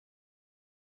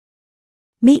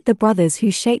Meet the brothers who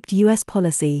shaped U.S.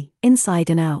 policy, inside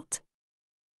and out.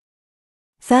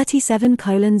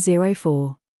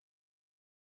 37:04.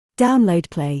 Download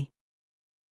play.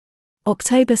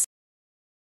 October.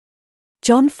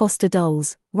 John Foster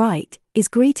Dulles, Wright, is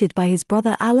greeted by his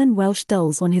brother Alan Welsh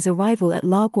Dulles on his arrival at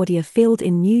LaGuardia Field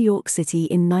in New York City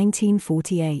in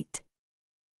 1948.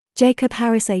 Jacob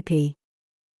Harris AP.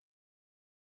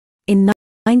 In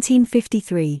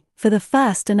 1953, for the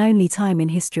first and only time in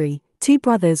history, two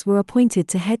brothers were appointed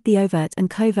to head the overt and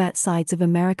covert sides of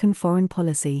American foreign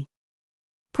policy.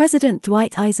 President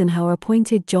Dwight Eisenhower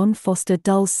appointed John Foster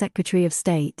Dulles Secretary of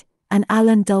State, and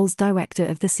Alan Dulles Director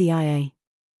of the CIA.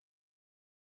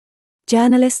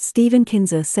 Journalist Stephen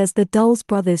Kinzer says the Dulles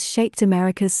brothers shaped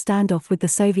America's standoff with the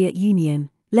Soviet Union,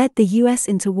 led the U.S.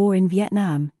 into war in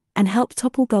Vietnam, and helped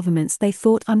topple governments they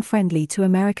thought unfriendly to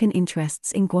American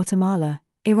interests in Guatemala,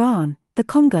 Iran, the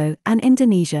Congo, and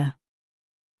Indonesia.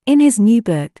 In his new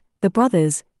book, The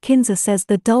Brothers, Kinzer says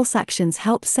the Dulles actions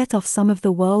helped set off some of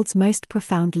the world's most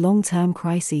profound long-term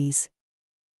crises.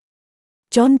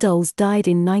 John Dulles died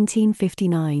in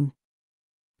 1959.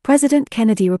 President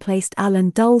Kennedy replaced Alan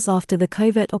Dulles after the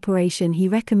covert operation he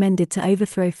recommended to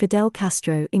overthrow Fidel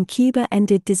Castro in Cuba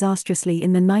ended disastrously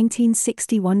in the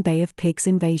 1961 Bay of Pigs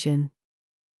invasion.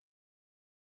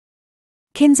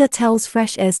 Kinzer tells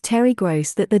Fresh Air's Terry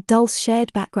Gross that the Dulles'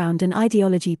 shared background and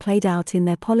ideology played out in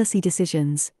their policy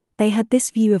decisions. They had this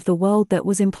view of the world that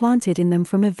was implanted in them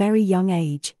from a very young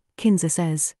age, Kinzer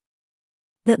says.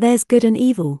 That there's good and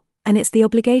evil, and it's the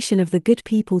obligation of the good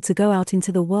people to go out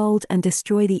into the world and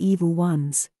destroy the evil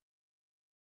ones.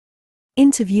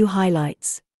 Interview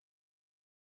highlights.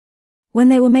 When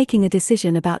they were making a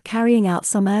decision about carrying out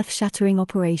some earth-shattering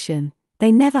operation,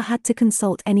 they never had to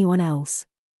consult anyone else.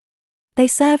 They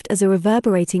served as a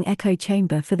reverberating echo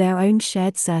chamber for their own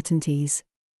shared certainties.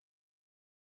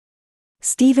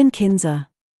 Stephen Kinzer.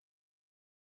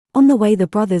 On the way the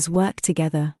brothers worked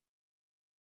together.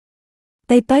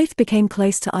 They both became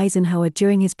close to Eisenhower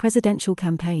during his presidential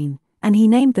campaign, and he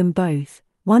named them both,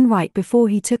 one right before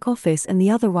he took office and the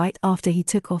other right after he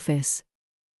took office.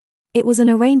 It was an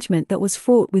arrangement that was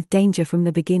fraught with danger from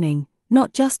the beginning,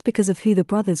 not just because of who the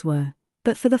brothers were,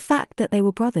 but for the fact that they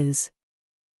were brothers.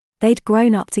 They'd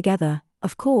grown up together,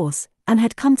 of course, and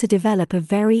had come to develop a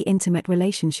very intimate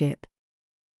relationship.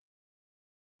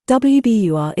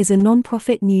 WBUR is a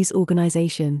non-profit news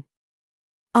organization.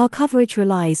 Our coverage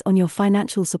relies on your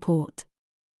financial support.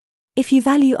 If you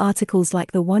value articles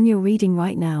like the one you're reading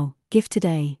right now, give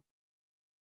today.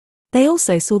 They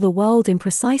also saw the world in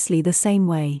precisely the same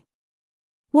way.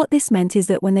 What this meant is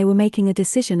that when they were making a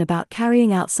decision about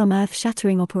carrying out some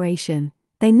earth-shattering operation,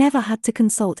 they never had to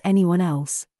consult anyone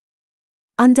else.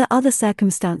 Under other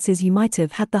circumstances you might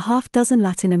have had the half-dozen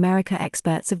Latin America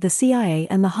experts of the CIA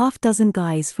and the half-dozen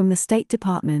guys from the State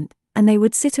Department, and they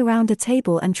would sit around a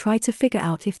table and try to figure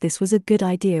out if this was a good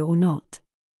idea or not.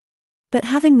 But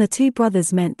having the two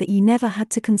brothers meant that you never had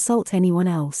to consult anyone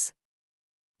else.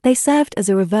 They served as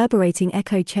a reverberating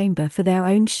echo chamber for their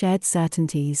own shared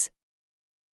certainties.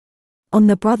 On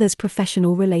the brothers'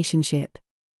 professional relationship.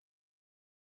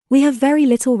 We have very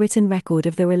little written record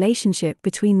of the relationship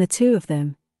between the two of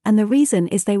them, and the reason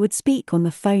is they would speak on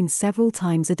the phone several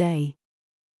times a day.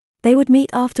 They would meet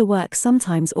after work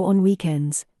sometimes or on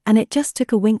weekends, and it just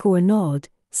took a wink or a nod,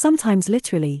 sometimes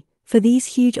literally, for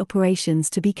these huge operations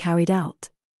to be carried out.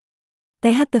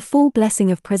 They had the full blessing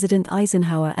of President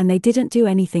Eisenhower and they didn't do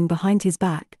anything behind his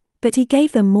back, but he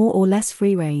gave them more or less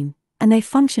free rein, and they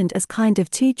functioned as kind of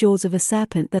two jaws of a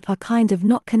serpent that are kind of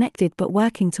not connected but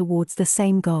working towards the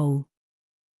same goal.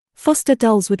 Foster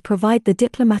Dulles would provide the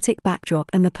diplomatic backdrop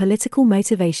and the political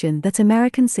motivation that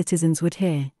American citizens would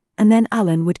hear, and then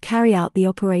Alan would carry out the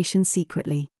operation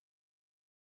secretly.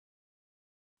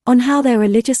 On how their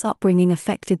religious upbringing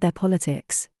affected their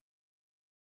politics.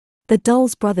 The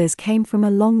Dulles brothers came from a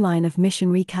long line of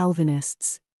missionary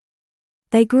Calvinists.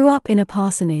 They grew up in a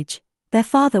parsonage, their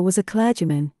father was a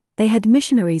clergyman, they had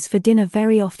missionaries for dinner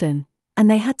very often, and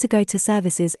they had to go to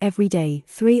services every day,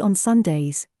 3 on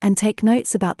Sundays, and take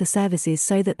notes about the services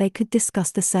so that they could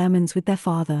discuss the sermons with their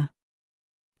father.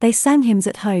 They sang hymns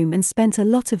at home and spent a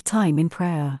lot of time in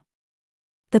prayer.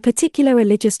 The particular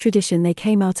religious tradition they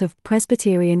came out of,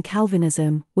 Presbyterian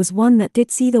Calvinism, was one that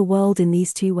did see the world in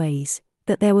these two ways,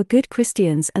 that there were good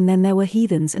Christians and then there were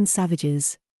heathens and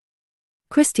savages.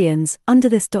 Christians, under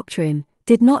this doctrine,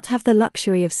 did not have the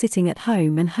luxury of sitting at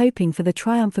home and hoping for the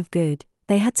triumph of good,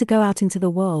 they had to go out into the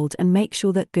world and make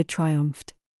sure that good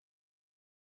triumphed.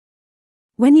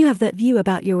 When you have that view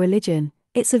about your religion,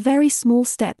 it's a very small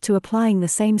step to applying the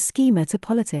same schema to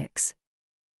politics.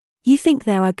 You think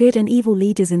there are good and evil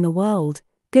leaders in the world,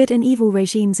 good and evil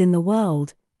regimes in the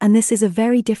world, and this is a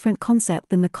very different concept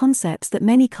than the concepts that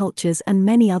many cultures and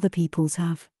many other peoples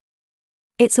have.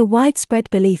 It's a widespread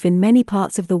belief in many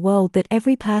parts of the world that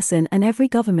every person and every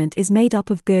government is made up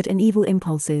of good and evil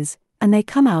impulses, and they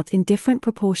come out in different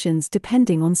proportions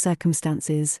depending on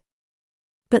circumstances.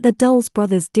 But the Dulles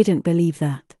brothers didn't believe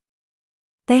that.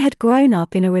 They had grown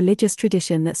up in a religious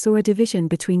tradition that saw a division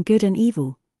between good and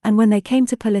evil, and when they came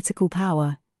to political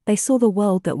power, they saw the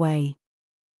world that way.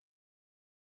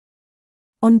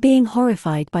 On being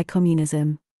horrified by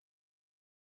communism,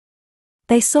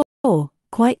 they saw,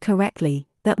 quite correctly,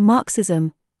 that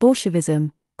Marxism,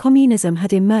 Bolshevism, communism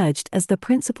had emerged as the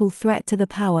principal threat to the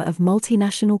power of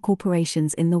multinational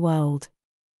corporations in the world.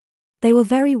 They were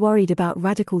very worried about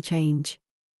radical change.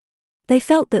 They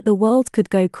felt that the world could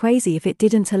go crazy if it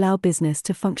didn't allow business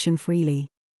to function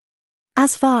freely.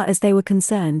 As far as they were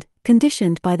concerned,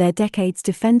 conditioned by their decades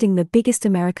defending the biggest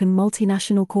American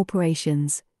multinational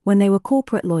corporations, when they were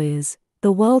corporate lawyers,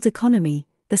 the world economy,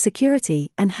 the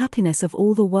security and happiness of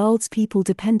all the world's people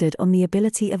depended on the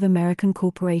ability of American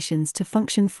corporations to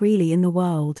function freely in the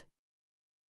world.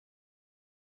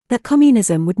 That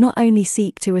communism would not only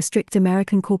seek to restrict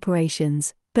American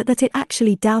corporations, but that it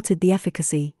actually doubted the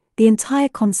efficacy, the entire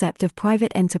concept of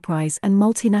private enterprise and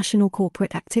multinational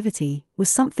corporate activity, was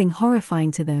something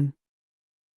horrifying to them.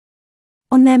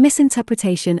 On their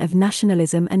misinterpretation of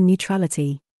nationalism and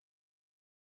neutrality.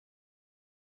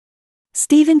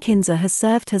 Stephen Kinzer has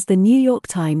served as the New York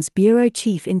Times bureau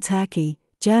chief in Turkey,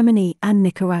 Germany, and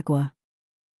Nicaragua.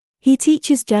 He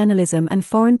teaches journalism and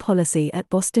foreign policy at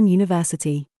Boston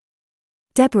University.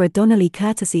 Deborah Donnelly,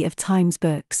 courtesy of Times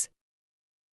Books.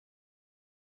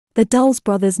 The Dulles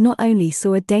brothers not only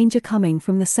saw a danger coming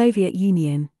from the Soviet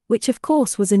Union, which of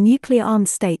course was a nuclear-armed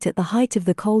state at the height of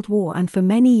the Cold War and for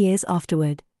many years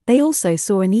afterward, they also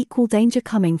saw an equal danger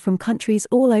coming from countries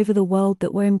all over the world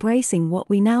that were embracing what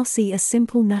we now see as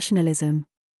simple nationalism.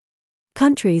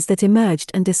 Countries that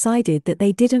emerged and decided that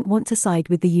they didn't want to side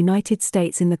with the United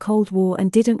States in the Cold War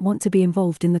and didn't want to be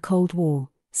involved in the Cold War,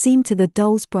 seemed to the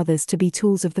Dulles brothers to be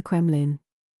tools of the Kremlin.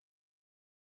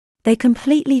 They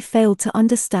completely failed to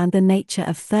understand the nature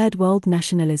of Third World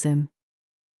nationalism.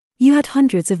 You had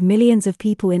hundreds of millions of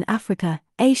people in Africa,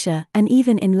 Asia, and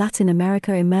even in Latin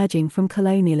America emerging from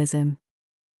colonialism.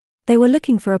 They were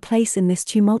looking for a place in this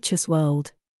tumultuous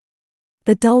world.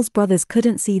 The Dulles brothers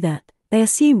couldn't see that. They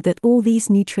assumed that all these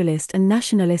neutralist and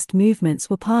nationalist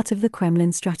movements were part of the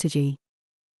Kremlin strategy.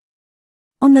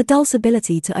 On the Dulles'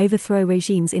 ability to overthrow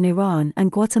regimes in Iran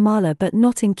and Guatemala but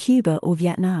not in Cuba or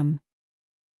Vietnam.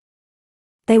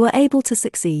 They were able to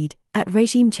succeed at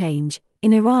regime change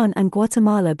in Iran and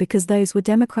Guatemala because those were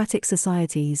democratic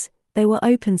societies, they were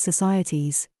open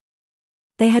societies.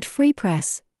 They had free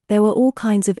press, there were all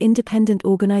kinds of independent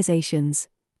organizations,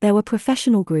 there were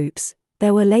professional groups,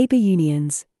 there were labor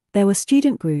unions, there were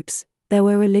student groups, there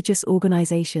were religious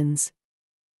organizations.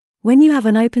 When you have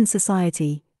an open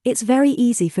society, it's very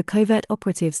easy for covert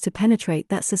operatives to penetrate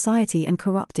that society and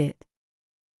corrupt it.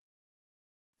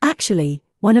 Actually,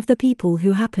 one of the people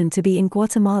who happened to be in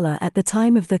Guatemala at the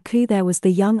time of the coup there was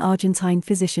the young Argentine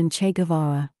physician Che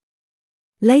Guevara.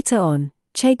 Later on,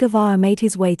 Che Guevara made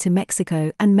his way to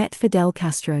Mexico and met Fidel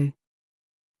Castro.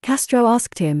 Castro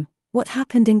asked him, "What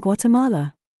happened in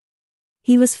Guatemala?"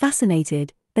 He was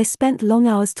fascinated, they spent long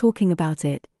hours talking about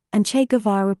it, and Che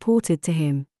Guevara reported to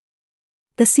him.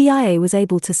 The CIA was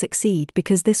able to succeed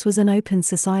because this was an open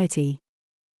society.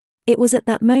 It was at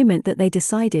that moment that they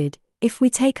decided, if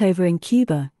we take over in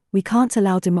Cuba, we can't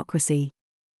allow democracy.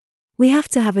 We have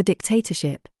to have a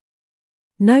dictatorship.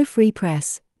 No free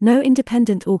press, no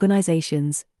independent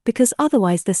organizations, because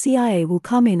otherwise the CIA will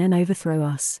come in and overthrow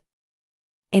us.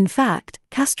 In fact,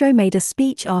 Castro made a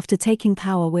speech after taking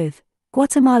power with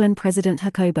Guatemalan President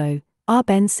Jacobo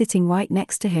Arbenz sitting right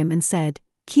next to him and said,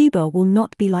 "Cuba will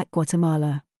not be like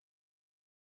Guatemala."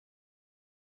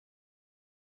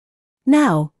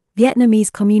 Now,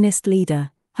 Vietnamese communist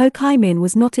leader Ho Chi Minh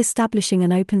was not establishing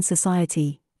an open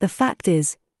society. The fact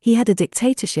is, he had a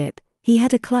dictatorship, he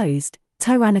had a closed,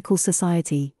 tyrannical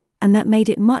society, and that made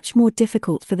it much more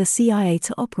difficult for the CIA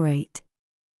to operate.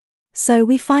 So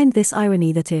we find this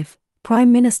irony that if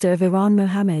Prime Minister of Iran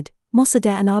Mohammed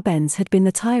Mossadegh and Arbenz had been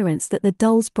the tyrants that the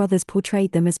Dulles brothers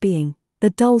portrayed them as being, the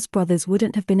Dulles brothers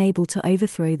wouldn't have been able to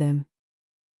overthrow them.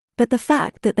 But the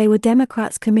fact that they were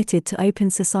Democrats committed to open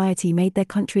society made their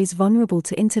countries vulnerable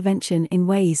to intervention in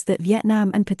ways that Vietnam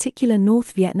and particular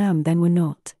North Vietnam then were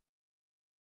not.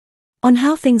 On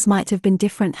how things might have been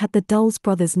different had the Dulles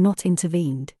brothers not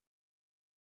intervened.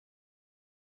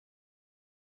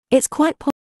 It's quite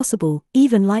possible,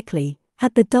 even likely,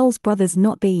 had the Dulles brothers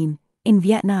not been in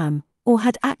Vietnam, or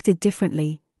had acted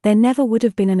differently, there never would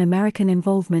have been an American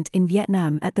involvement in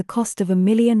Vietnam at the cost of 1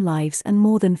 million lives and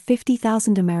more than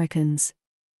 50,000 Americans.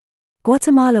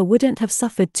 Guatemala wouldn't have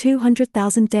suffered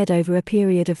 200,000 dead over a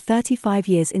period of 35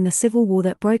 years in the civil war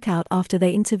that broke out after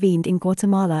they intervened in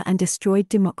Guatemala and destroyed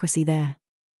democracy there.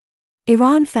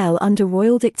 Iran fell under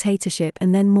royal dictatorship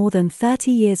and then more than 30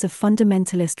 years of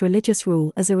fundamentalist religious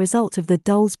rule as a result of the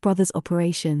Dulles brothers'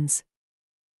 operations.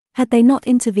 Had they not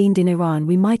intervened in Iran,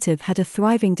 we might have had a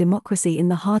thriving democracy in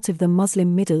the heart of the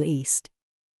Muslim Middle East.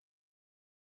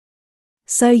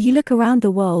 So you look around the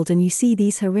world and you see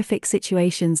these horrific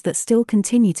situations that still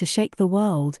continue to shake the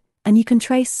world, and you can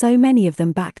trace so many of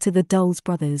them back to the Dulles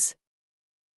brothers.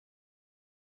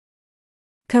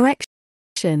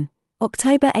 Correction.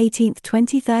 October 18,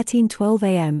 2013, 12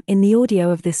 a.m. In the audio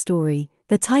of this story,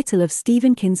 the title of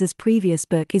Stephen Kinz's previous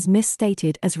book is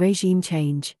misstated as Regime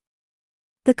Change.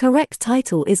 The correct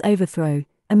title is Overthrow: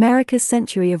 America's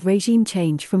Century of Regime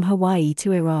Change from Hawaii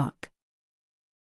to Iraq.